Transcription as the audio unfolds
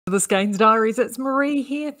the Skeinz Diaries. It's Marie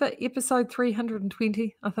here for episode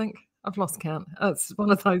 320, I think. I've lost count. It's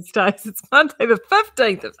one of those days. It's Monday the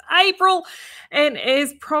 15th of April. And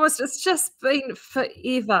as promised, it's just been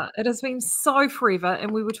forever. It has been so forever.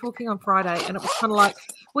 And we were talking on Friday and it was kind of like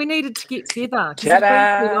we needed to get together.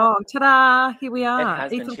 Ta-da! Ta-da! Here we are. It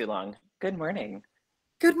has been too long. Good morning.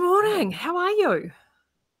 Good morning. How are you?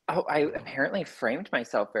 Oh, I apparently framed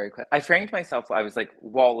myself very quick. I framed myself. I was like,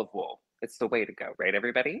 wall of wool. It's the way to go, right,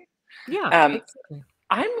 everybody? Yeah, exactly.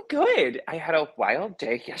 I'm good. I had a wild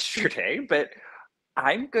day yesterday, but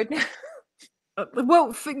I'm good now.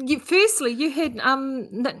 Well, firstly, you had,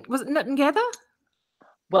 was it Knit and Gather?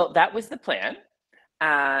 Well, that was the plan.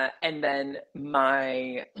 And then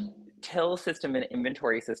my till system and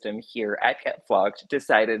inventory system here at Get Flogged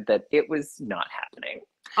decided that it was not happening.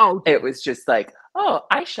 Oh, it was just like, oh,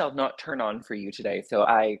 I shall not turn on for you today. So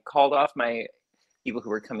I called off my people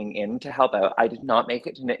who were coming in to help out. I did not make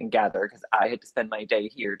it to Knit and Gather because I had to spend my day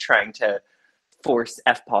here trying to force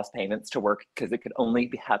FPOS payments to work because it could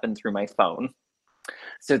only happen through my phone.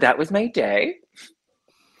 So that was my day.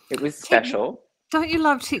 It was special. Don't you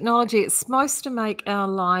love technology? It's supposed to make our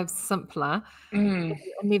lives simpler.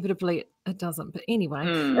 Inevitably, it doesn't. But anyway,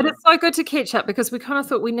 it is so good to catch up because we kind of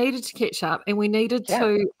thought we needed to catch up and we needed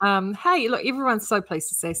to, hey, look, everyone's so pleased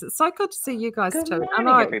to see us. It's so good to see you guys good too. Morning, I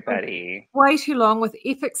know, everybody. Way too long with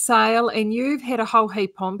epic sale and you've had a whole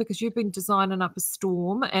heap on because you've been designing up a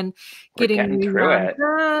storm and getting new yarn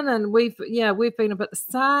done, and we've been a bit the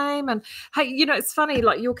same. And hey, you know, it's funny,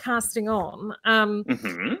 like you're casting on.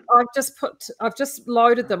 I've just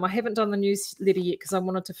loaded them. I haven't done the newsletter yet because I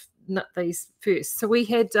wanted to knit these first. So we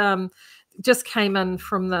had just came in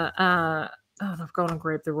from the I've gone and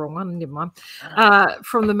grabbed the wrong one. Never mind.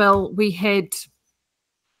 From the mill, we had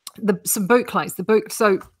some boot clays.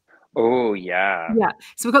 Oh yeah. Yeah.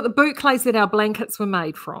 So we've got the boot clays that our blankets were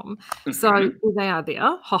made from. So they are there.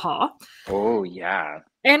 Ha ha. Oh yeah.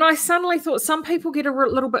 And I suddenly thought some people get a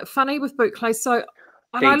little bit funny with boot clays. So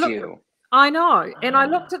they do. I know. And I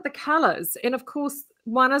looked at the colours, and of course,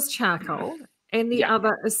 one is charcoal and the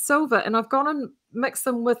other is silver. And I've gone and mixed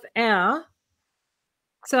them with our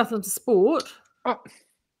Southland Sport. Oh,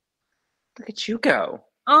 look at you go.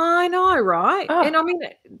 I know, right? Oh. And I mean,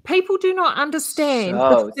 people do not understand.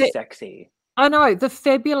 So sexy. I know, the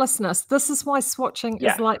fabulousness. This is why swatching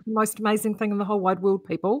is like the most amazing thing in the whole wide world,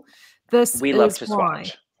 people. We love to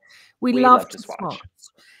swatch. We love to swatch.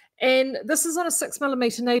 And this is on a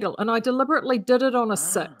 6mm needle, and I deliberately did it on a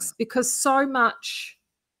 6 because so much,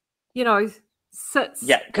 you know, sits.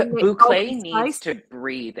 Yeah, boucle needs to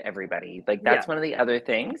breathe, everybody. Like that's one of the other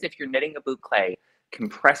things. If you're knitting a boucle,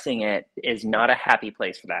 compressing it is not a happy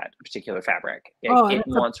place for that particular fabric. It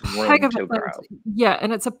wants room to grow. Yeah,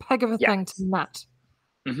 and it's a pig of a thing to knit.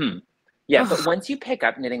 Yeah, but once you pick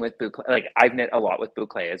up knitting with boucle, like I've knit a lot with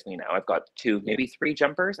boucle, as we know. I've got 2, maybe 3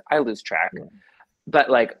 jumpers. I lose track. Yeah.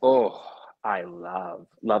 But like, I love.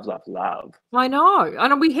 I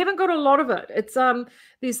know. We haven't got a lot of it. It's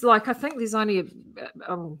there's like, I think there's only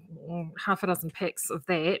half a dozen packs of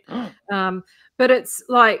that. But it's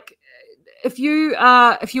like, if you're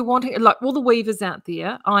wanting, like all the weavers out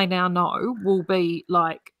there, I now know will be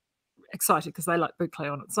like excited because they like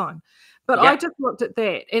boucle on its own. But I just looked at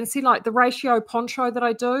that and see like the ratio poncho that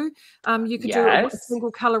I do. You could do a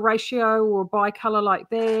single color ratio or a bi-color like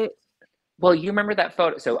that. Well, you remember that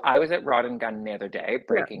photo. So I was at Rod and Gun the other day,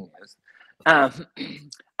 breaking news.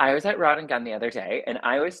 I was at Rod and Gun the other day, and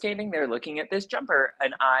I was standing there looking at this jumper,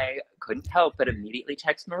 and I couldn't help but immediately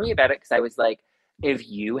text Marie about it because I was like, if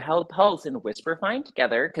you held Pulse and Whisper Fine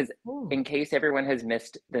together, because in case everyone has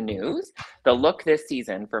missed the news, the look this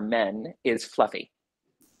season for men is fluffy.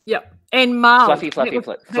 Yeah, and marled.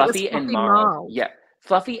 Fluffy and marled. Yeah,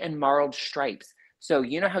 fluffy and marled stripes. So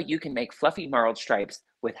you know how you can make fluffy marled stripes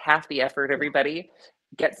with half the effort, everybody?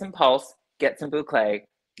 Get some Pulse, get some boucle,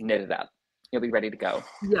 knit it up. You'll be ready to go.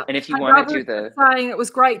 Yeah. And if you want to do saying it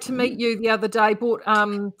was great to meet you the other day. Brought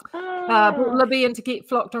Libby in to Get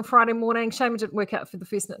Flocked on Friday morning. Shame it didn't work out for the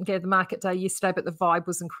first Knit and Gather market day yesterday, but the vibe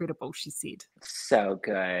was incredible, she said. So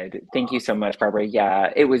good. Thank you so much, Barbara.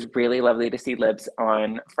 Yeah, it was really lovely to see Libs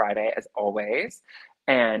on Friday, as always.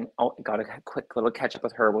 And got a quick little catch up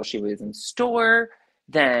with her while she was in store.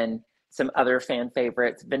 Then some other fan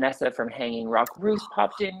favorites. Vanessa from Hanging Rock Roost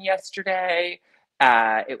popped in yesterday.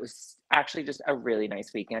 It was actually just a really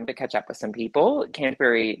nice weekend to catch up with some people.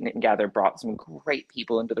 Canterbury Knit and Gather brought some great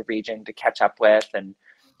people into the region to catch up with. And,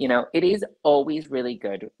 you know, it is always really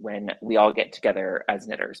good when we all get together as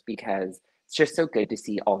knitters because it's just so good to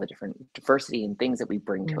see all the different diversity and things that we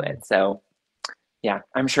bring to it. So, yeah,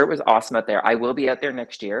 I'm sure it was awesome out there. I will be out there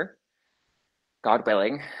next year. God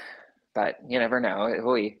willing, but you never know.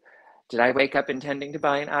 Oy. Did I wake up intending to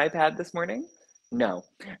buy an iPad this morning? No.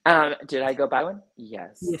 Did I go buy one?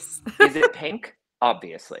 Yes. Yes. Is it pink?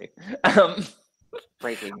 Obviously. Um,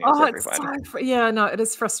 Breaking news, Oh, it's everyone. so yeah, no, it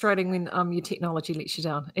is frustrating when your technology lets you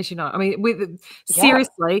down, as you know. I mean, with Yeah.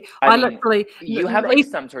 seriously, I I mean, literally you have like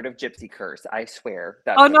some sort of gypsy curse. I swear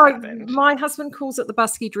that's oh what's no, happened. my husband calls it the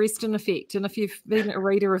Busky Dresden effect, and if you've been a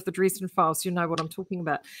reader of the Dresden Files, you know what I'm talking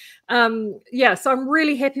about. Yeah, so I'm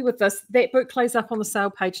really happy with this. That book plays up on the sale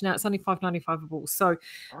page now. It's only $5.95 a ball, so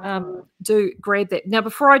do grab that. Now,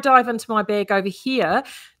 before I dive into my bag over here,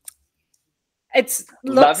 it's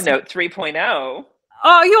Love looks. Note 3.0.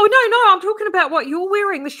 Oh, no, I'm talking about what you're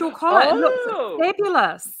wearing, the short collar. It looks Oh,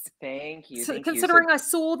 fabulous. thank you. So, Thank you. So, considering I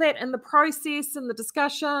saw that in the process and the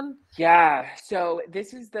discussion. yeah, so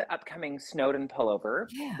this is the upcoming Snowden pullover.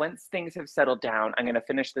 Yeah. Once things have settled down, I'm going to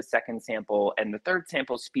finish the second sample and the third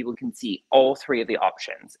sample so people can see all three of the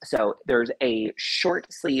options. So there's a short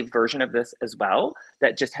sleeve version of this as well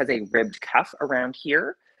that just has a ribbed cuff around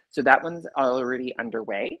here. So that one's already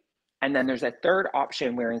underway. And then there's a third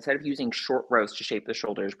option where instead of using short rows to shape the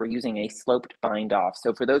shoulders, we're using a sloped bind off.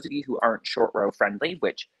 So for those of you who aren't short row friendly,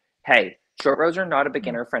 which, hey, short rows are not a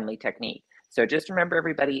beginner friendly technique. So just remember,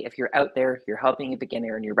 everybody, if you're out there, you're helping a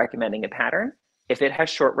beginner and you're recommending a pattern, if it has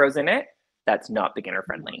short rows in it, that's not beginner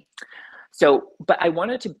friendly. So, but I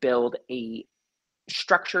wanted to build a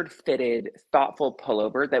structured, fitted, thoughtful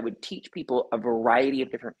pullover that would teach people a variety of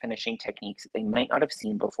different finishing techniques that they might not have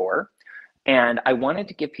seen before. And I wanted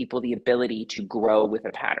to give people the ability to grow with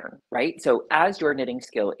a pattern, right? So as your knitting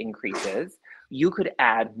skill increases, you could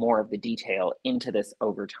add more of the detail into this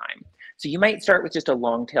over time. So you might start with just a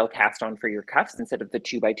long tail cast on for your cuffs instead of the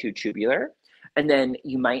 2x2 tubular. And then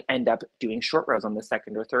you might end up doing short rows on the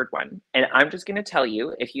second or third one. And I'm just going to tell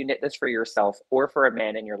you, if you knit this for yourself or for a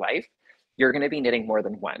man in your life, you're going to be knitting more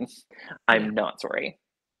than one. I'm not sorry.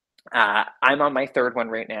 I'm on my third one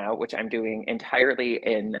right now, which I'm doing entirely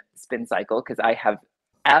in spin cycle because I have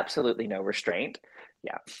absolutely no restraint.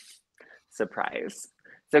 Yeah, surprise.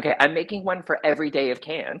 It's okay. I'm making one for every day of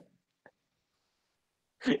Can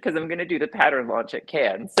because I'm going to do the pattern launch at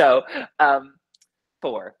Can. So,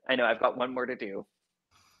 4. I know I've got one more to do.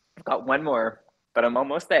 I've got one more, but I'm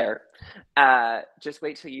almost there. Just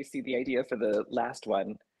wait till you see the idea for the last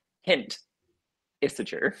one. Hint,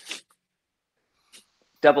 Isager.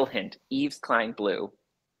 Double hint, Yves Klein Blue.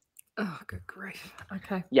 Oh, good grief.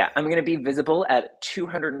 Okay. Yeah, I'm going to be visible at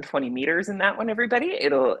 220 meters in that one, everybody.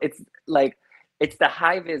 It's the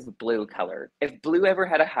high vis blue color. If blue ever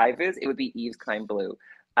had a high vis, it would be Yves Klein Blue.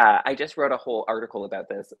 I just wrote a whole article about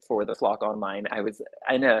this for the Flock Online. I was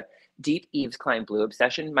in a deep Yves Klein Blue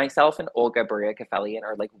obsession. Myself and Olga Beria-Kefelian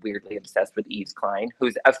are like weirdly obsessed with Yves Klein,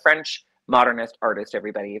 who's a French modernist artist,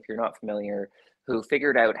 everybody, if you're not familiar, who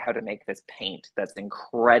figured out how to make this paint that's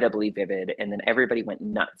incredibly vivid. And then everybody went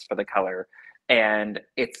nuts for the color. And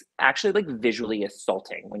it's actually like visually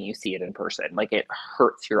assaulting when you see it in person. Like it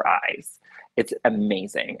hurts your eyes. It's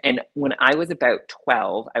amazing. And when I was about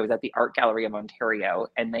 12, I was at the Art Gallery of Ontario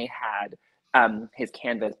and they had his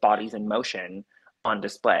canvas Bodies in Motion on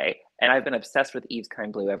display. And I've been obsessed with Yves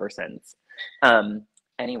Klein Blue ever since.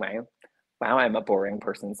 Anyway, wow, I'm a boring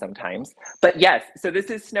person sometimes. But yes, so this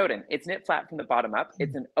is Snowden. It's knit flat from the bottom up.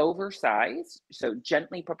 It's an oversized, so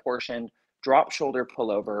gently proportioned drop shoulder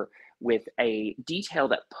pullover with a detail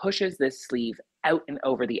that pushes this sleeve out and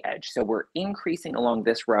over the edge. So we're increasing along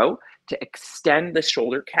this row to extend the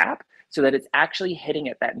shoulder cap so that it's actually hitting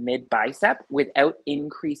at that mid bicep without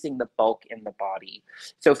increasing the bulk in the body.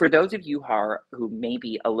 So for those of you who may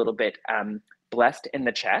be a little bit blessed in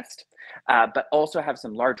the chest, but also have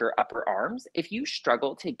some larger upper arms, if you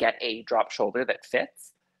struggle to get a drop shoulder that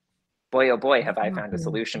fits, boy, oh boy, have I found a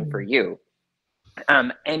solution for you.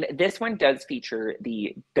 And this one does feature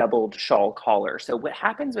the doubled shawl collar. So what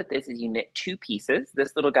happens with this is you knit two pieces,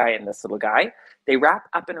 this little guy and this little guy. They wrap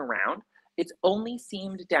up and around. It's only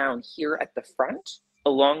seamed down here at the front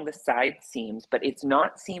along the side seams, but it's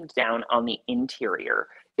not seamed down on the interior.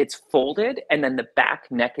 It's folded and then the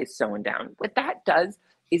back neck is sewn down. What that does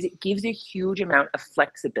is it gives a huge amount of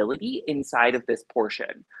flexibility inside of this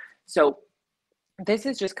portion. So this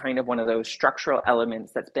is just kind of one of those structural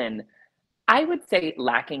elements that's been, I would say,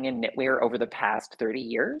 lacking in knitwear over the past 30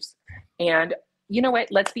 years. And you know what?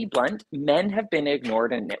 Let's be blunt. Men have been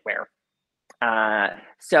ignored in knitwear.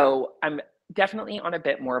 So I'm definitely on a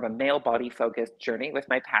bit more of a male body focused journey with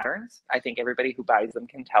my patterns. I think everybody who buys them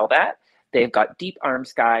can tell that. They've got deep arm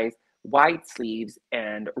skies, wide sleeves,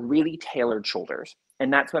 and really tailored shoulders.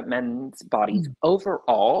 And that's what men's bodies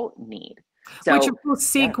overall need. Which of So,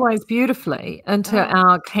 course yeah. segues beautifully into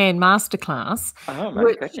our CAN masterclass, Oh my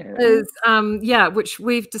which is, goodness. which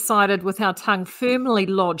we've decided with our tongue firmly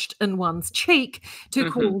lodged in one's cheek to Hmm.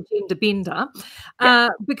 call Gender Bender, Yeah,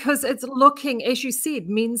 because it's looking, as you said,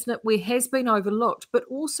 men's knitwear has been overlooked, but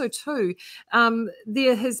also too,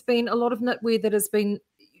 there has been a lot of knitwear that has been,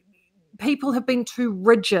 people have been too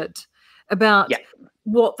rigid about yeah,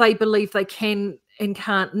 what they believe they can and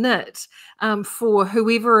can't knit, for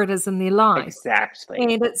whoever it is in their life. exactly.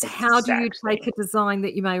 And it's how do you take Exactly. a design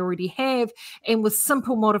that you may already have and with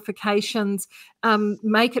simple modifications,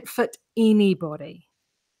 make it fit anybody.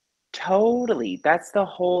 Totally. That's the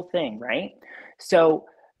whole thing, right? So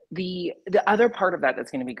the other part of that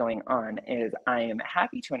that's going to be going on is I am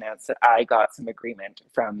happy to announce that I got some agreement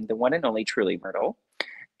from the one and only Truly Myrtle.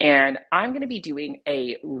 And I'm going to be doing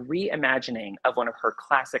a reimagining of one of her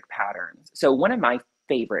classic patterns. So one of my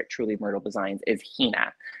favorite Truly Myrtle designs is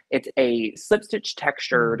Hina. It's a slip stitch Mm.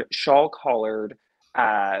 textured, shawl collared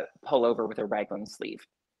pullover with a raglan sleeve.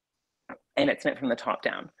 And it's knit from the top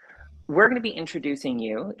down. We're going to be introducing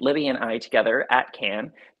you, Libby and I together at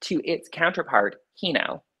CAN, to its counterpart,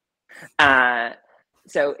 Hino. Uh,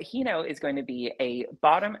 so Hino is going to be a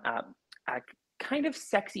bottom up, kind of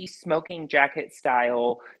sexy smoking jacket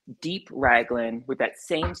style, deep raglan with that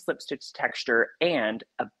same slip stitch texture and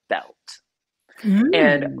a belt.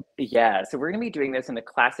 And Mm. yeah, so we're going to be doing this in the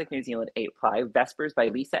classic New Zealand 8-ply, Vespers by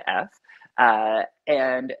Lisa F.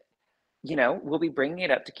 And we'll be bringing it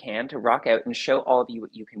up to CAN to rock out and show all of you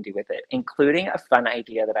what you can do with it, including a fun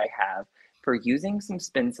idea that I have for using some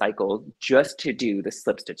spin cycles just to do the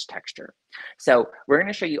slip stitch texture. So we're going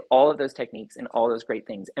to show you all of those techniques and all those great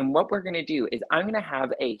things. And what we're going to do is I'm going to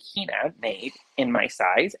have a Hina made in my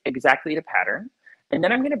size, exactly to pattern. And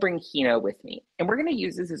then I'm going to bring Hina with me. And we're going to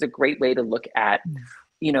use this as a great way to look at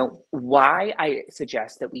why I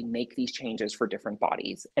suggest that we make these changes for different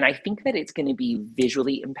bodies. And I think that it's going to be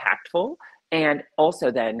visually impactful and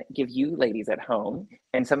also then give you ladies at home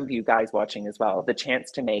and some of you guys watching as well the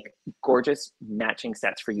chance to make gorgeous matching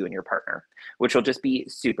sets for you and your partner, which will just be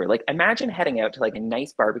super. Like imagine heading out to like a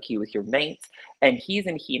nice barbecue with your mates and he's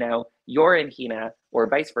in Hino, you're in Hina, or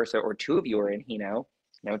vice versa, or two of you are in Hino.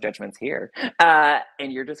 No judgments here.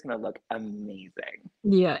 And you're just going to look amazing.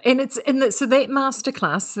 Yeah, and so that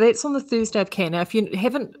masterclass, so that's on the Thursday of CAN. Now, if you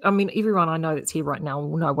haven't, I mean, everyone I know that's here right now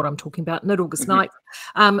will know what I'm talking about. Knit August Mhm. night.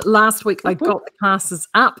 Last week I Whoop, whoop. got the classes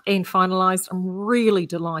up and finalised. I'm really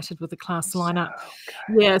delighted with the class So lineup.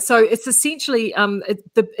 good. Yeah, so it's essentially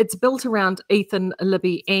it's built around Ethan,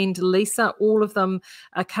 Libby, and Lisa. All of them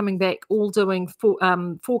are coming back, all doing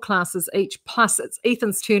four classes each. Plus, it's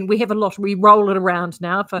Ethan's turn. We have a lot. We roll it around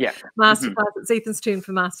now for Yeah. Mhm. masterclass. It's Ethan's turn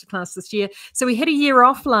for masterclass this year. So we had a year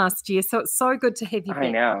off last year, so it's so good to have you I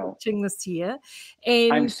back know. teaching this year.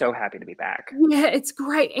 I'm And so happy to be back. yeah, it's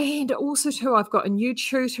great. And also too, I've got a new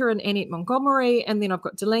tutor in Annette Montgomery, and then I've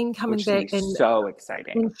got Delene coming Which is going back, to be so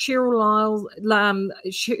exciting. and Cheryl Lyle.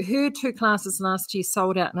 Her two classes last year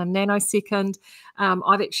sold out in a nanosecond.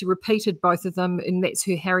 I've actually repeated both of them, and that's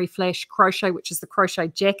her Harry Flash crochet, which is the crochet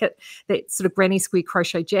jacket, that sort of granny square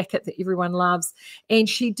crochet jacket that everyone loves. And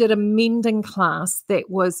she did a mending class that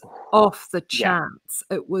was off the Yeah. charts.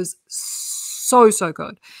 It was so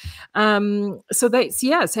good. So that's,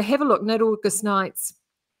 yeah, so have a look, Knit August Nights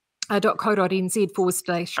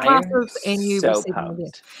 .co.nz/classes, I'm and you will so see them there.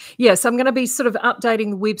 pumped. Yeah, so I'm going to be sort of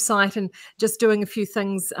updating the website and just doing a few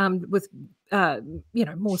things with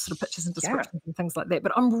more sort of pictures and Yeah. descriptions and things like that.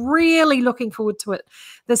 But I'm really looking forward to it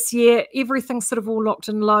this year. Everything's sort of all locked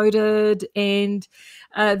and loaded, and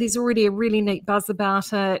there's already a really neat buzz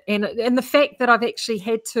about it. And the fact that I've actually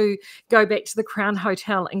had to go back to the Crown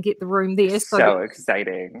Hotel and get the room there, so that, So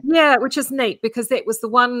exciting. yeah, which is neat because that was the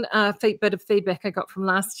one bit of feedback I got from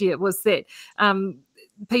last year was that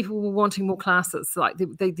people were wanting more classes. Like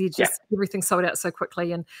they Yeah. just everything sold out so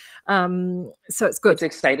quickly, and so it's good. It's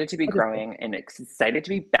excited to be It is good. growing and excited to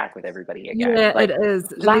be back with everybody again. Yeah, it Like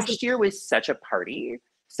is. last year was such a party. Yeah.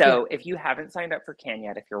 So if you haven't signed up for CAN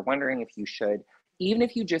yet, if you're wondering if you should, even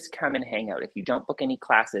if you just come and hang out, if you don't book any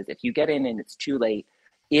classes, if you get in and it's too late,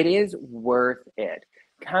 it is worth it.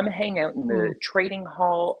 Come hang out in the trading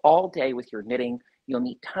hall all day with your knitting. You'll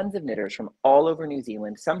meet tons of knitters from all over New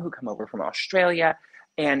Zealand, some who come over from Australia.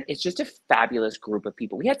 And it's just a fabulous group of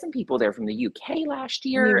people. We had some people there from the UK last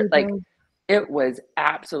Yeah, year. we Like do. it was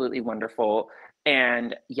absolutely wonderful.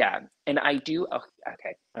 And yeah, and I do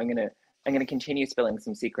okay, I'm gonna continue spilling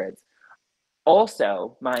some secrets.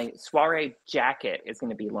 Also, my soiree jacket is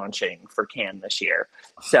going to be launching for CAN this year.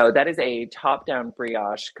 So that is a top-down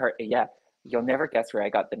brioche. Yeah, you'll never guess where I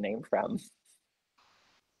got the name from.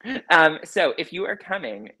 So if you are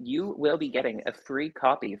coming, you will be getting a free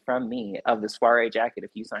copy from me of the soiree jacket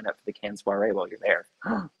if you sign up for the Cannes soiree while you're there.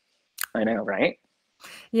 I know, right?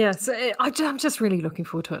 Yeah, so I'm just really looking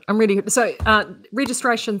forward to it. I'm really so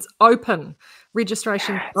registrations open.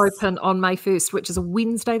 Registrations open on May 1st, which is a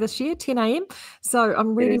Wednesday this year, 10 a.m. So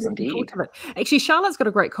I'm really looking forward to it. Actually, Charlotte's got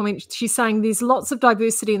a great comment. She's saying there's lots of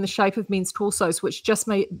diversity in the shape of men's torsos, which just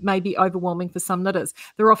may be overwhelming for some knitters.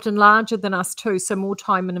 They're often larger than us too, so more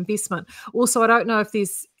time and investment. Also, I don't know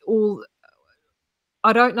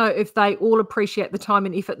if they all appreciate the time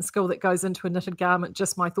and effort and skill that goes into a knitted garment.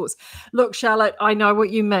 Just my thoughts. Look, Charlotte, I know what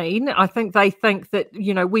you mean. I think they think that,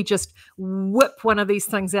 we just whip one of these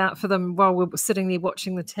things out for them while we're sitting there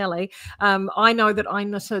watching the telly. I know that I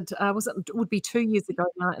knitted, it would be 2 years ago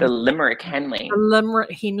now. The Limerick Henley. The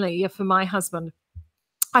Limerick Henley, yeah, for my husband.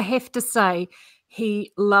 I have to say,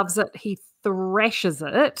 he loves it. He thrashes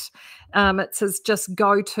it. It's his just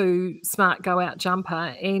go-to smart go-out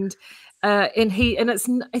jumper. And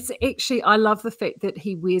it's actually, I love the fact that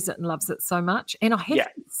he wears it and loves it so much. And I have to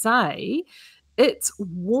say, it's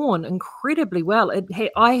worn incredibly well.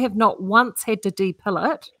 I have not once had to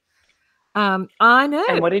depill it. I know.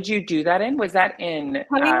 And what did you do that in? Was that in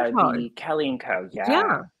the Kelly & Co?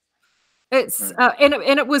 Yeah. It's and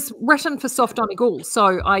it was written for soft donegal,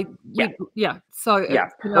 so so I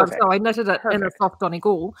knitted it in a soft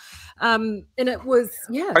donegal, and it was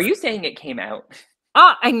Are you saying it came out?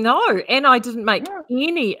 I know, and I didn't make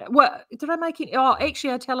any. Well, did I make any? Oh,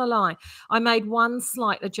 actually, I tell a lie. I made one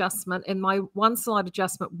slight adjustment, and my one slight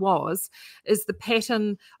adjustment is the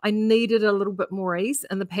pattern. I needed a little bit more ease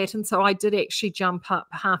in the pattern, so I did actually jump up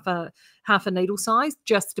half a needle size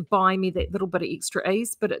just to buy me that little bit of extra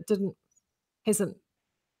ease, but it hasn't.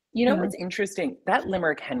 You know what's interesting? That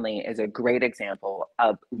Limerick Henley is a great example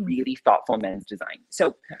of really thoughtful men's design.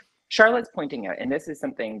 So Charlotte's pointing out, and this is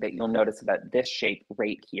something that you'll notice about this shape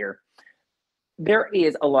right here, there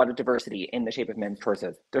is a lot of diversity in the shape of men's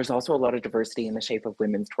torsos. There's also a lot of diversity in the shape of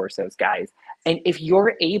women's torsos, guys. And if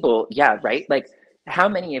you're able, like how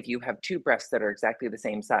many of you have two breasts that are exactly the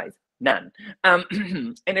same size? None.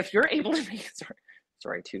 And if you're able to make,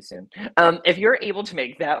 sorry, too soon. If you're able to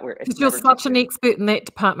make that work. You're such an expert in that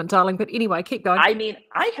department, darling. But anyway, keep going. I mean,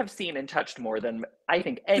 I have seen and touched more than I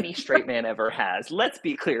think any straight man ever has. Let's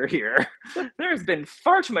be clear here. There's been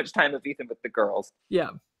far too much time with Ethan with the girls. Yeah.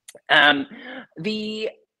 The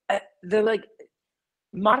like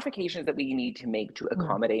modifications that we need to make to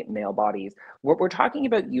accommodate male bodies, what we're talking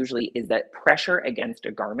about usually is that pressure against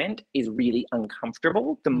a garment is really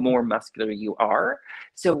uncomfortable the more muscular you are.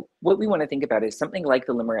 So what we want to think about is something like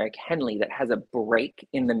the Limerick Henley that has a break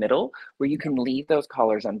in the middle where you can leave those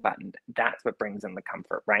collars unbuttoned. That's what brings in the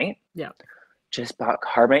comfort, right? Yeah. Just bought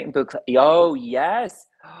carbonate and book. Oh yes.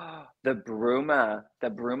 The Bruma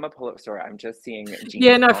pull-up store. I'm just seeing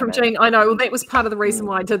Jean. From Jean. I know. Well, that was part of the reason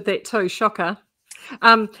why I did that too. Shocker.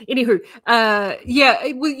 Anywho,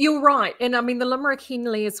 you're right. And I mean, the Limerick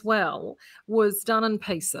Henley as well was done in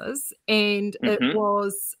pieces, and it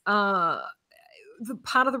was the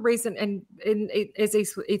part of the reason, and as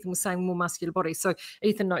Ethan was saying, more muscular body. So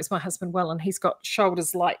Ethan knows my husband well, and he's got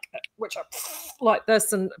shoulders like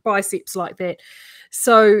this and biceps like that.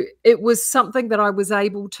 So it was something that I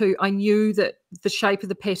knew that the shape of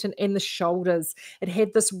the pattern and the shoulders, it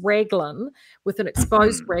had this raglan with an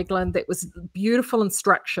exposed raglan that was beautiful and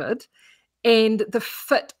structured, and the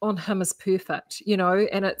fit on him is perfect,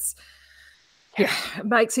 and it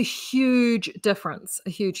makes a huge difference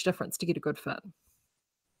to get a good fit.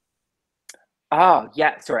 Oh,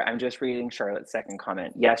 yeah. Sorry, I'm just reading Charlotte's second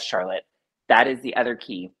comment. Yes, Charlotte, that is the other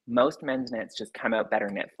key. Most men's knits just come out better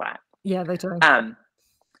knit flat. Yeah, they do.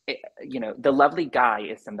 The lovely Guy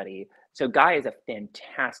is somebody. So Guy is a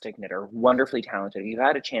fantastic knitter, wonderfully talented. If you've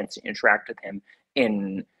had a chance to interact with him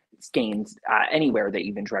in Skeinz, anywhere that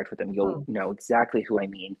you've interacted with him, you'll know exactly who I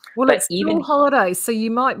mean. Well, it's school holidays, so you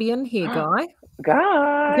might be in here, Guy.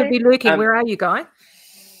 Guy! You could be lurking. Where are you, Guy?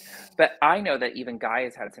 But I know that even Guy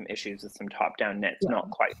has had some issues with some top-down knits not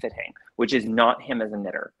quite fitting, which is not him as a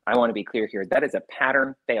knitter. I want to be clear here. That is a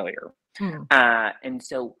pattern failure. And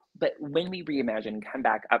so, but when we reimagine, come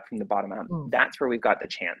back up from the bottom up, that's where we've got the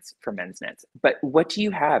chance for men's knits. But what do you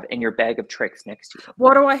have in your bag of tricks next to you?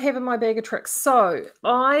 What do I have in my bag of tricks? So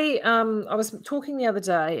I was talking the other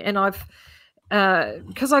day, and I've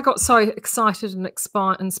because I got so excited and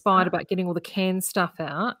inspired about getting all the Cannes stuff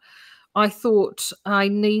out, I thought I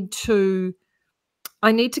need to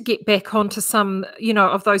get back onto some,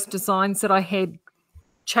 of those designs that I had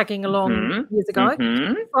chugging along years ago.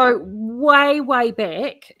 So way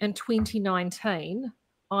back in 2019,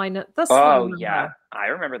 I knit this. Oh yeah, I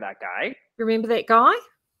remember that guy. Remember that guy?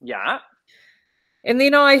 Yeah. And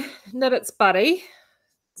then I knit its buddy,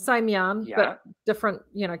 same yarn, Yeah. but different,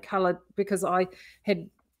 coloured because I had,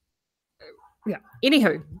 yeah.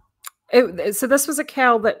 Anywho, so this was a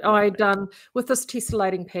cowl that Love I'd it. done with this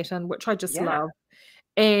tessellating pattern, which I just Yeah. love.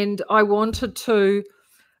 And I wanted to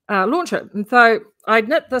launch it. And so I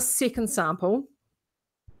knit this second sample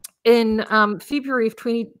in February of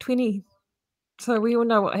 2020. So we all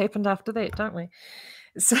know what happened after that, don't we?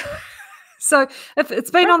 So, so if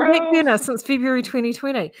it's been on back Ruh-roh. burner since February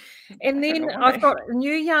 2020. And I don't then know I've why. got a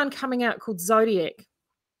new yarn coming out called Zodiac,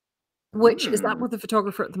 which is up with the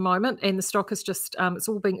photographer at the moment, and the stock is just it's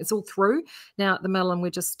all through now at the mill, and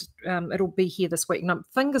we're just it'll be here this week. And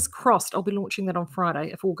fingers crossed I'll be launching that on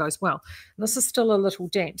Friday if all goes well. And this is still a little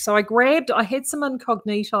damp, so I had some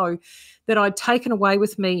incognito that I'd taken away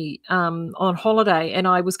with me on holiday, and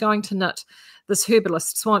I was going to knit this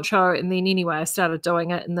herbalist swan show, and then anyway I started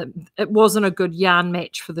doing it, and it wasn't a good yarn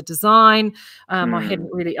match for the design. It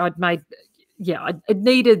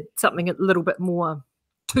needed something a little bit more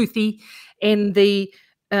toothy, and the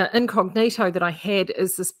incognito that I had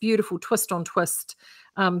is this beautiful twist on twist,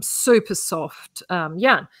 super soft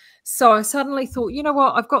yarn. So I suddenly thought, you know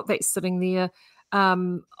what, I've got that sitting there.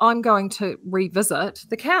 I'm going to revisit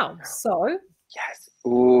the cow. Yes.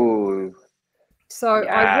 Ooh. So I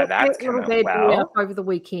Yeah, whipped that's that come little out bad boy up well. over the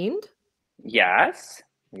weekend. Yes.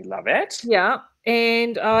 We love it. Yeah.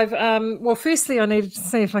 And I've well, firstly I needed to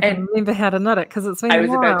see if I can And remember how to knit it because it's been I a was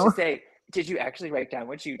about to while. say, did you actually write down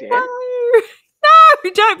what you did? No,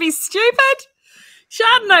 no, don't be stupid.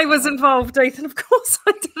 Oh my Chardonnay was God. involved, Ethan. Of course,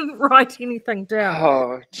 I didn't write anything down.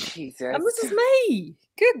 Oh, And this is Jesus. me.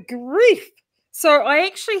 Good grief. So I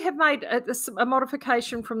actually have made a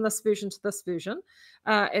modification from this version to this version,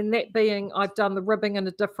 and that being I've done the ribbing in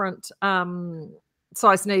a different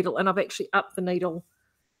size needle, and I've actually upped the needle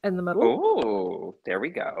in the middle. Oh, there we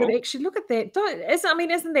But go. actually, look at that.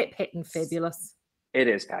 Isn't that pattern fabulous? It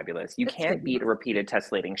is fabulous. You It's can't beat fabulous. a repeated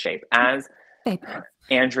tessellating shape, as Fabulous.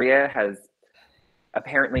 Andrea has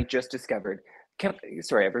apparently just discovered.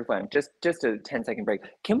 Sorry, everyone, just a 10-second break.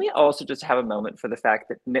 Can we also just have a moment for the fact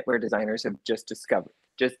that knitwear designers have just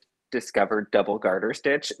discovered double garter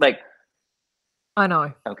stitch? Like, I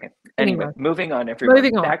know. okay. Anyway, Anyway, moving on, everyone.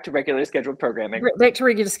 moving on. Back to regular scheduled programming. Back to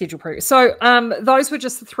regular schedule program. So those were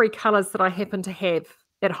just the three colors that I happen to have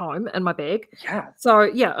at home in my bag. Yeah. So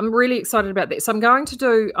yeah, I'm really excited about that. So I'm going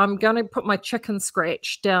to put my chicken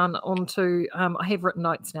scratch down onto I have written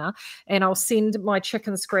notes now, and I'll send my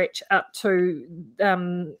chicken scratch up to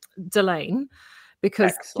Delane,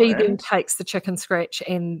 because she then Excellent. takes the chicken scratch,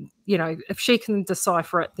 and if she can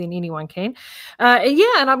decipher it, then anyone can.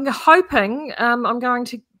 And I'm hoping I'm going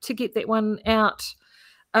to get that one out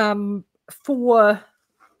for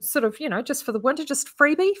sort of, just for the winter, just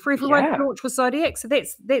freebie for everyone to Yeah. launch with Zodiac. So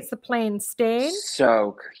that's the plan, Stan.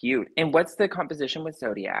 So cute. And what's the composition with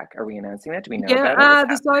Zodiac? Are we announcing that? Do we know Yeah, about it?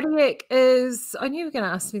 What's the happening? Zodiac is, I knew you were going to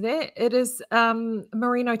ask me that. It is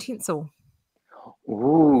merino tencel.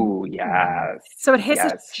 Ooh, Mm. yes. So it has a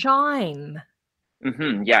Yes. shine.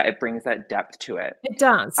 Yeah, it brings that depth to it. It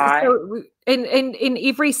does. I So in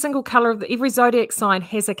every single color of every Zodiac sign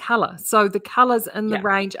has a color. So the colors in the Yeah,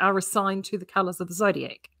 range are assigned to the colors of the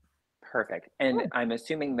Zodiac. perfect. And Oh. I'm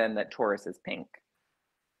assuming then that Taurus is pink.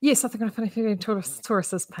 Yes, I think I'm feeling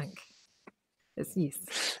Taurus is pink. It's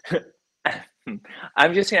yes.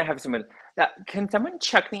 I'm just gonna have someone. Can someone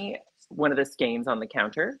chuck me one of the skeins on the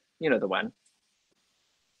counter? You know the one.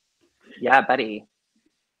 Yeah, buddy.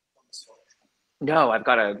 No, I've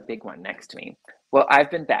got a big one next to me. Well,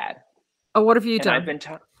 I've been bad, Oh, what have you and done? I've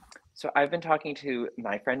been talking to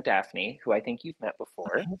my friend Daphne, who I think you've met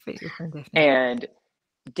before, I have met your friend Daphne. and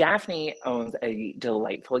Daphne owns a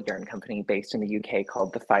delightful yarn company based in the UK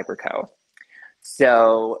called the Fiber Co.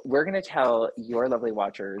 So we're going to tell your lovely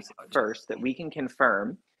watchers first that we can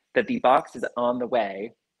confirm that the box is on the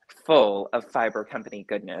way, full of Fiber Company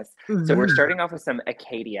goodness. So we're starting off with some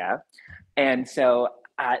Acadia. And so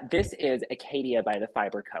this is Acadia by the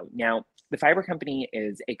Fiber Co. Now, the Fiber Company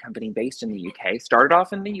is a company based in the UK, started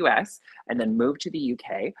off in the US, and then moved to the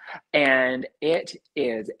UK. And it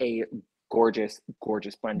is a gorgeous,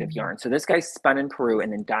 gorgeous blend of yarn. So this guy spun in Peru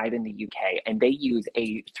and then dyed in the UK, and they use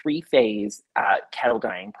a 3-phase kettle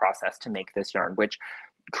dyeing process to make this yarn, which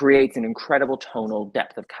creates an incredible tonal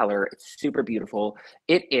depth of color. It's super beautiful.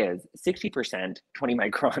 It is 60% 20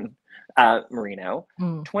 micron merino,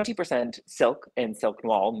 20% silk and silk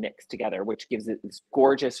noir mixed together, which gives it this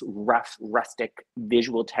gorgeous, rough, rustic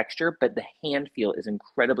visual texture, but the hand feel is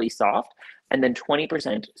incredibly soft. And then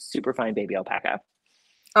 20% super fine baby alpaca.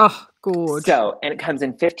 Oh, gorge. So, and it comes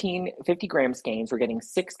in 50-gram skeins. We're getting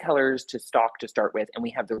 6 colors to stock to start with, and we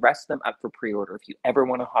have the rest of them up for pre-order if you ever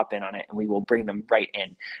want to hop in on it, and we will bring them right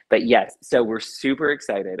in. But yes, so we're super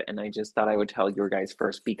excited, and I just thought I would tell your guys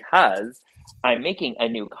first because I'm making a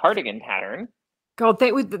new cardigan pattern. God,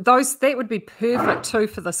 that would be perfect too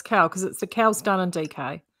for this cowl because it's the cow's done in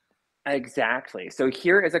DK. Exactly. So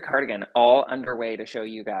here is a cardigan all underway to show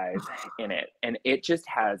you guys in it. And it just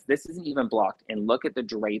has, this isn't even blocked. And look at the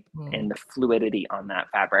drape and the fluidity on that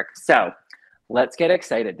fabric. So let's get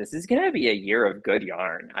excited. This is going to be a year of good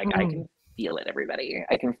yarn. I can feel it, everybody.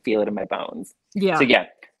 I can feel it in my bones. Yeah. So yeah,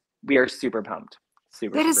 we are super pumped.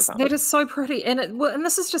 Super pumped. That is so pretty. And and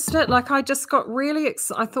this is just it. Like I just got really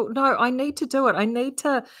excited. I thought, no, I need to do it. I need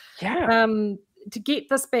to to get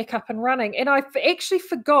this back up and running. And I actually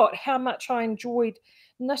forgot how much I enjoyed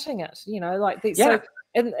knitting it, you know, like the, so,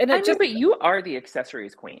 and it just, but you are the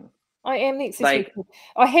accessories queen. I am the accessory queen.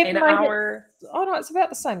 I have in made our, oh no, it's about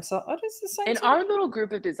the same. So it's the same. In our little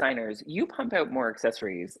group of designers, you pump out more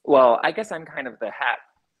accessories. Well, I guess I'm kind of the hat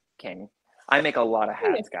king. I make a lot of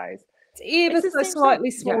hats, guys. It's ever so slightly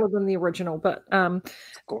smaller than the original, but it's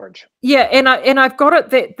gorge. Yeah, and I've got it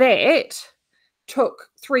that took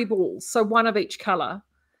 3 balls, so 1 of each color.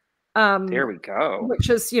 There we go. Which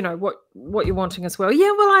is, you know, what you're wanting as well.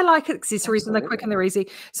 Yeah, well, I like accessories and they're quick and they're easy.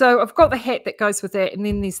 So I've got the hat that goes with that, and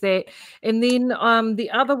then there's that. And then the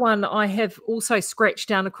other one I have also scratched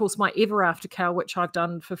down, of course, my Ever After cowl, which I've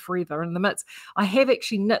done for forever in the mitts. I have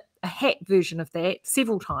actually knit a hat version of that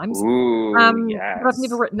several times. Ooh, yes. But I've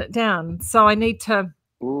never written it down. So I need to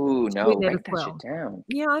write that shit down.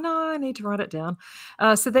 Yeah, I know. I need to write it down.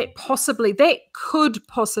 So that could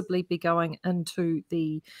possibly be going into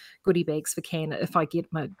the goodie bags for Canada if I get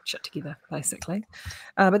my shit together, basically.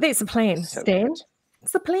 But that's the plan, Stan.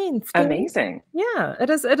 It's the plan, Stan. Amazing. Yeah,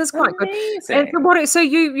 it is. It is quite good. And so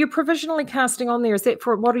you're provisionally casting on there. Is that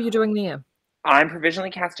for what are you doing there? I'm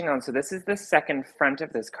provisionally casting on. So this is the second front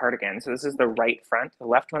of this cardigan. So this is the right front. The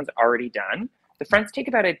left one's already done. The fronts take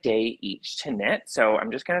about a day each to knit, so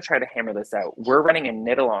I'm just going to try to hammer this out. We're running a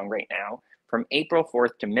knit along right now from April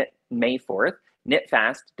 4th to May 4th. Knit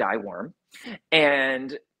fast, dye warm.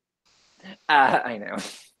 And I know,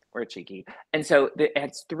 we're cheeky. And so it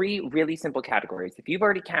has 3 really simple categories. If you've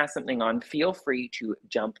already cast something on, feel free to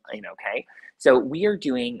jump in, okay? So we are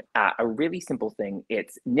doing a really simple thing.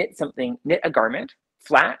 It's knit a garment,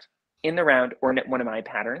 flat, in the round, or knit one of my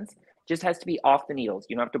patterns. Just has to be off the needles.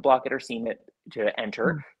 You don't have to block it or seam it to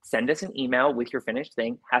enter. Send us an email with your finished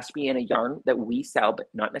thing. Has to be in a yarn that we sell, but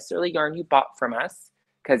not necessarily yarn you bought from us,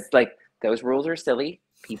 because like those rules are silly.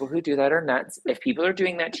 People who do that are nuts. If people are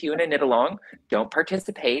doing that to you in a knit along, don't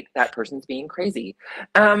participate. That person's being crazy.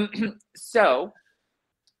 So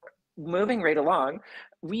moving right along,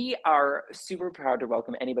 we are super proud to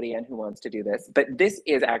welcome anybody in who wants to do this, but this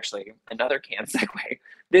is actually another can segue.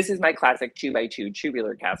 This is my classic 2x2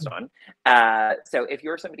 tubular cast on. So if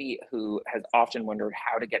you're somebody who has often wondered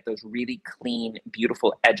how to get those really clean,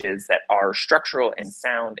 beautiful edges that are structural and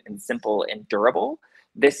sound and simple and durable,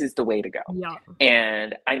 this is the way to go. Yeah.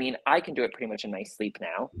 And I mean, I can do it pretty much in my sleep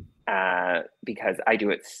now because I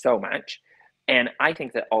do it so much. And I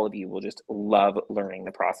think that all of you will just love learning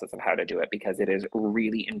the process of how to do it because it is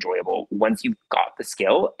really enjoyable once you've got the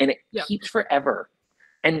skill, and it keeps forever.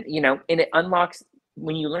 And, you know, and it unlocks,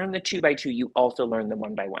 when you learn the 2x2, you also learn the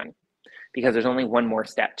 1x1 because there's only one more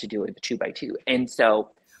step to do it, the 2x2. And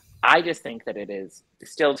so I just think that it is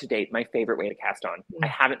still to date my favorite way to cast on. I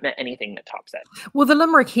haven't met anything that tops it. Well, the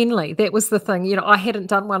Limerick Henley, that was the thing. You know, I hadn't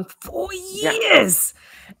done one for years.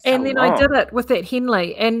 And then I did it with that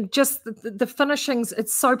Henley, and just the finishings,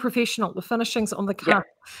 it's so professional. The finishings on the cuff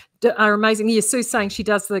are amazing. Yeah, Sue's saying she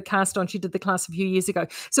does the cast on. She did the class a few years ago.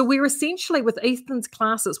 So we're essentially, with Ethan's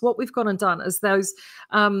classes, what we've gone and done is those,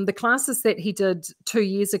 the classes that he did 2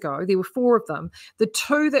 years ago, there were 4 of them. The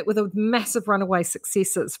 2 that were the massive runaway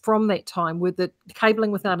successes from that time were the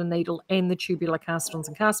cabling without a needle and the tubular cast-ons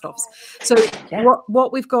and cast-offs. So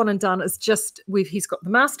what we've gone and done is just, he's got the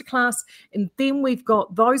masterclass, and then we've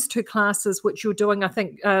got those 2 classes, which you're doing, I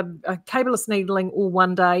think, a cableless needling all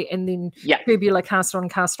one day, and then tubular cast-on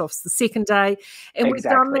and cast-offs the second day. And we've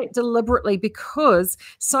done that deliberately because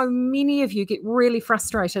so many of you get really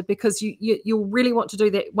frustrated because you'll really want to do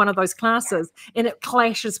that one of those classes and it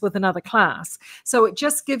clashes with another class. So it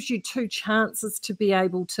just gives you 2 chances to be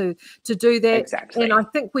able to do that. And I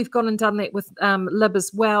think we've gone and done that with Lib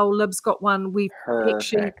as well. Lib's got one. We've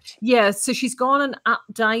actually, so she's gone and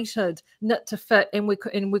updated Knit to Fit, and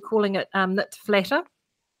we're calling it Knit to Flatter.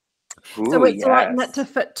 So Ooh, it's like Knit to yes.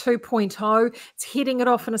 Fit 2.0. It's heading it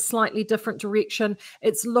off in a slightly different direction.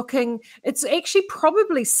 It's actually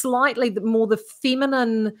probably slightly more the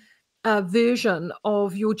feminine version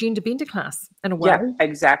of your gender bender class in a way. Yeah,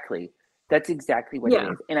 exactly. That's exactly what it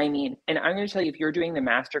Yeah. is. And I mean, and I'm going to tell you, if you're doing the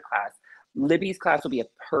master class, Libby's class will be a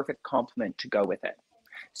perfect complement to go with it.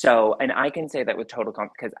 So, and I can say that with total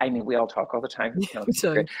because I mean, we all talk all the time. It's no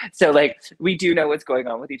secret. So, like, we do know what's going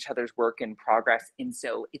on with each other's work and progress. And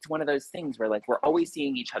so, it's one of those things where, like, we're always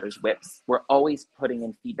seeing each other's whips. We're always putting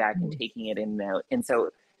in feedback and taking it in there. And so,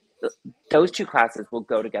 those two classes will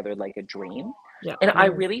go together like a dream. Yeah. And I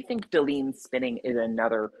really think Delene spinning is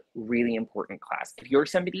another really important class. If you're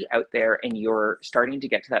somebody out there and you're starting to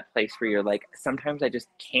get to that place where you're like, sometimes I just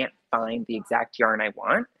can't find the exact yarn I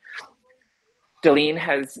want, Delene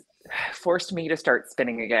has forced me to start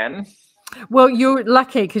spinning again. Well, you're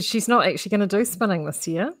lucky because she's not actually going to do spinning this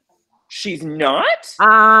year. She's not?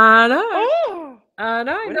 No. Oh,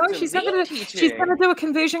 No, she's not going to. She's going to teaching? do a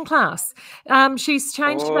conversion class. She's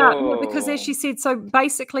changed it up because, as she said, so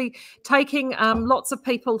basically taking lots of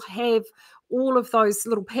people have all of those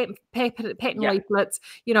little pattern leaflets,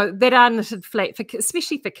 that are knitted flat for,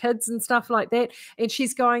 especially for kids and stuff like that. And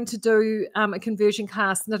she's going to do a conversion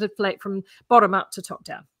class knitted flat from bottom up to top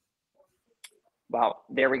down. Well,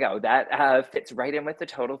 there we go. That fits right in with the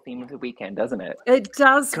total theme of the weekend, doesn't it? It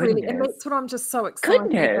does really, and that's what I'm just so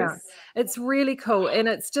excited about. It's really cool, and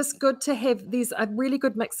it's just good to have a really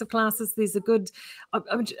good mix of classes. There's a good,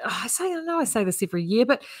 I say this every year,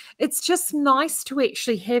 but it's just nice to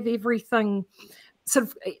actually have everything sort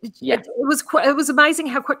of. It was amazing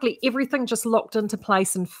how quickly everything just locked into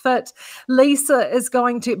place and fit. Lisa is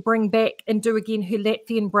going to bring back and do again her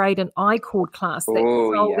Latvian braid and I-cord class that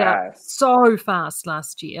sold out so fast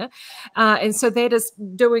last year, and so that is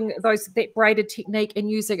doing that braided technique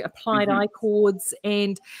and using applied I-cords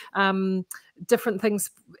and different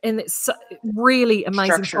things, and it's really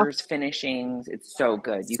amazing structures, finishings. It's so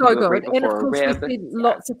good. You so can do good. it right before And of course, a rib. we did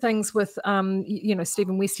lots of things with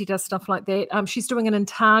Stephen Westy does stuff like that. She's doing an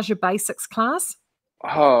Intarsia basics class.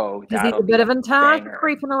 Oh, because there's a bit of Intarsia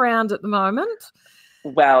creeping around at the moment.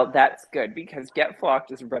 Well, that's good because Get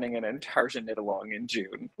Flocked is running an Intarsia knit along in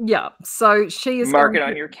June. Yeah, so she is. Mark it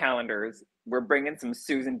on your calendars. We're bringing some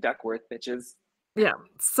Susan Duckworth bitches. Yeah,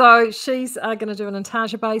 so she's going to do an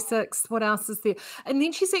Intarsia basics. What else is there? And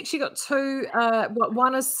then she's actually got two.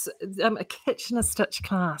 One is a Kitchener stitch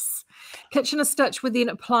class, Kitchener stitch with then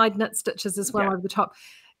applied knit stitches as well over the top.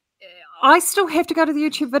 I still have to go to the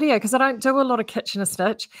YouTube video because I don't do a lot of Kitchener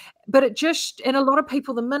stitch, but and a lot of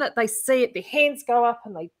people, the minute they see it, their hands go up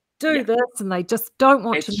and they do this and they just don't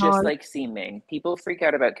want to know. It's just like seaming. People freak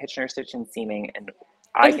out about Kitchener stitch and seaming, and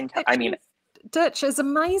I can tell. I mean, stitch is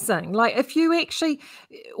amazing. Like if you actually,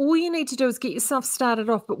 all you need to do is get yourself started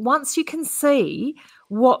off, but once you can see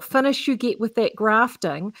what finish you get with that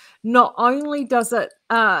grafting, not only does it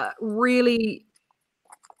really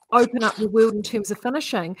open up your world in terms of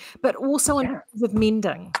finishing, but also in terms of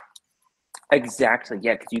mending. Exactly,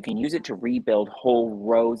 yeah, because you can use it to rebuild whole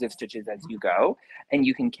rows of stitches as you go, and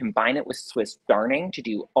you can combine it with Swiss darning to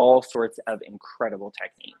do all sorts of incredible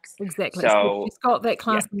techniques. Exactly. So she's got that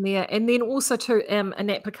class in there, and then also to an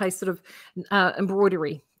applique sort of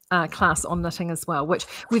embroidery class on knitting as well, which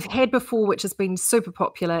we've had before, which has been super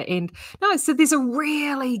popular. And so there's a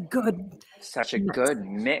really good, such a good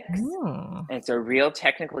mix. And it's a real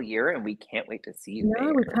technical year, and we can't wait to see you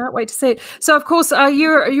there. We can't wait to see it. So of course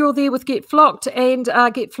you're there with Get Flocked and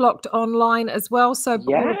Get Flocked online as well. So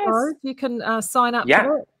you can sign up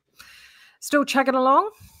for it. Still chugging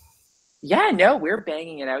along? Yeah, no, we're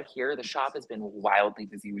banging it out here. The shop has been wildly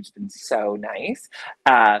busy, which has been so nice.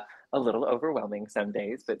 A little overwhelming some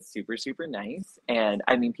days, but super, super nice. And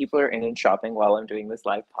I mean, people are in and shopping while I'm doing this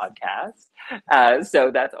live podcast. So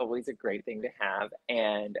that's always a great thing to have.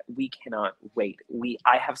 And we cannot wait.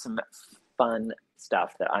 I have some fun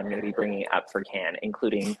stuff that I'm going to be bringing up for Can,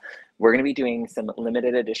 including we're going to be doing some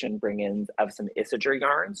limited edition bring-ins of some Isager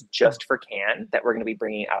yarns just for Can that we're going to be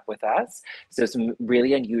bringing up with us. So some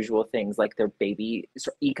really unusual things like their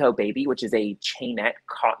Eco Baby, which is a chainette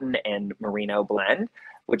cotton and merino blend,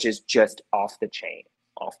 which is just off the chain.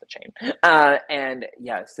 And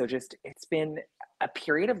yeah, so just it's been a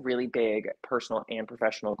period of really big personal and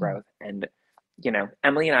professional growth. And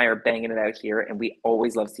Emily and I are banging it out here, and we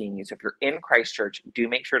always love seeing you. So if you're in Christchurch, do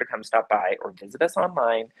make sure to come stop by or visit us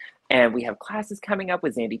online. And we have classes coming up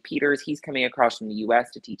with Zandy Peters. He's coming across from the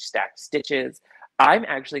US to teach stacked stitches. I'm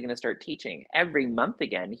actually going to start teaching every month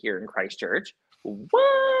again here in Christchurch.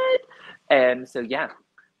 What? And so, yeah,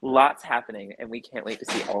 lots happening, and we can't wait to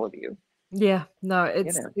see all of you. Yeah, no,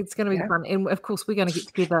 it's going to be fun, and of course we're going to get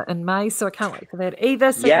together in May, so I can't wait for that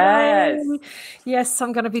either. So yes, yes,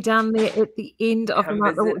 I'm going to be down there at the end of the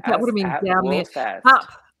month. That would have been down Woolfest. there,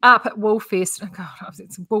 up at Woolfest. Oh God, I've seen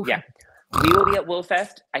some Woolfest. Yeah, we will be at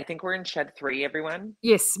Woolfest. I think we're in Shed 3, everyone.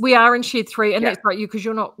 Yes, we are in Shed 3, and that's right, you, because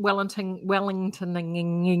you're not Wellington.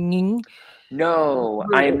 No,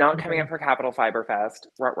 I am not coming up for Capital Fiber Fest.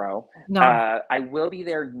 Ruh-roh. No. I will be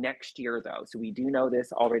there next year, though. So we do know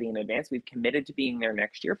this already in advance. We've committed to being there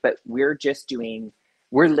next year, but we're just doing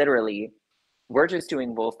Woolfest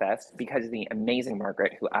because of the amazing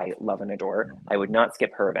Margaret, who I love and adore. I would not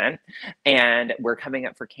skip her event. And we're coming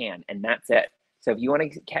up for Cannes, and that's it. So if you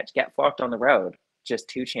want to catch Get Flocked on the road, just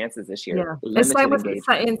 2 chances this year. Yeah, limited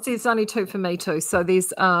engagement. And there's only 2 for me too. So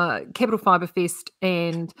there's Capital Fiber Fest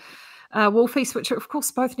and Woolfest, which are of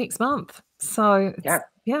course both next month. So it's,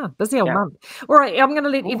 busy old month. All right, I'm going to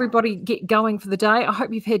let everybody get going for the day. I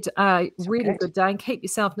hope you've had a really good day, and keep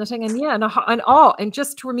yourself knitting. And and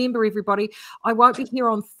just to remember, everybody, I won't be here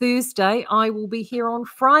on Thursday. I will be here on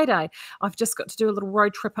Friday. I've just got to do a little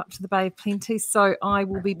road trip up to the Bay of Plenty, so I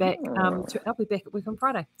will be back. I'll be back at work on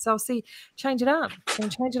Friday. So I'll change it up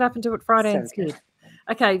and do it Friday instead.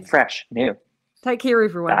 Okay, fresh, new. Take care,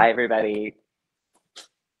 everyone. Bye, everybody.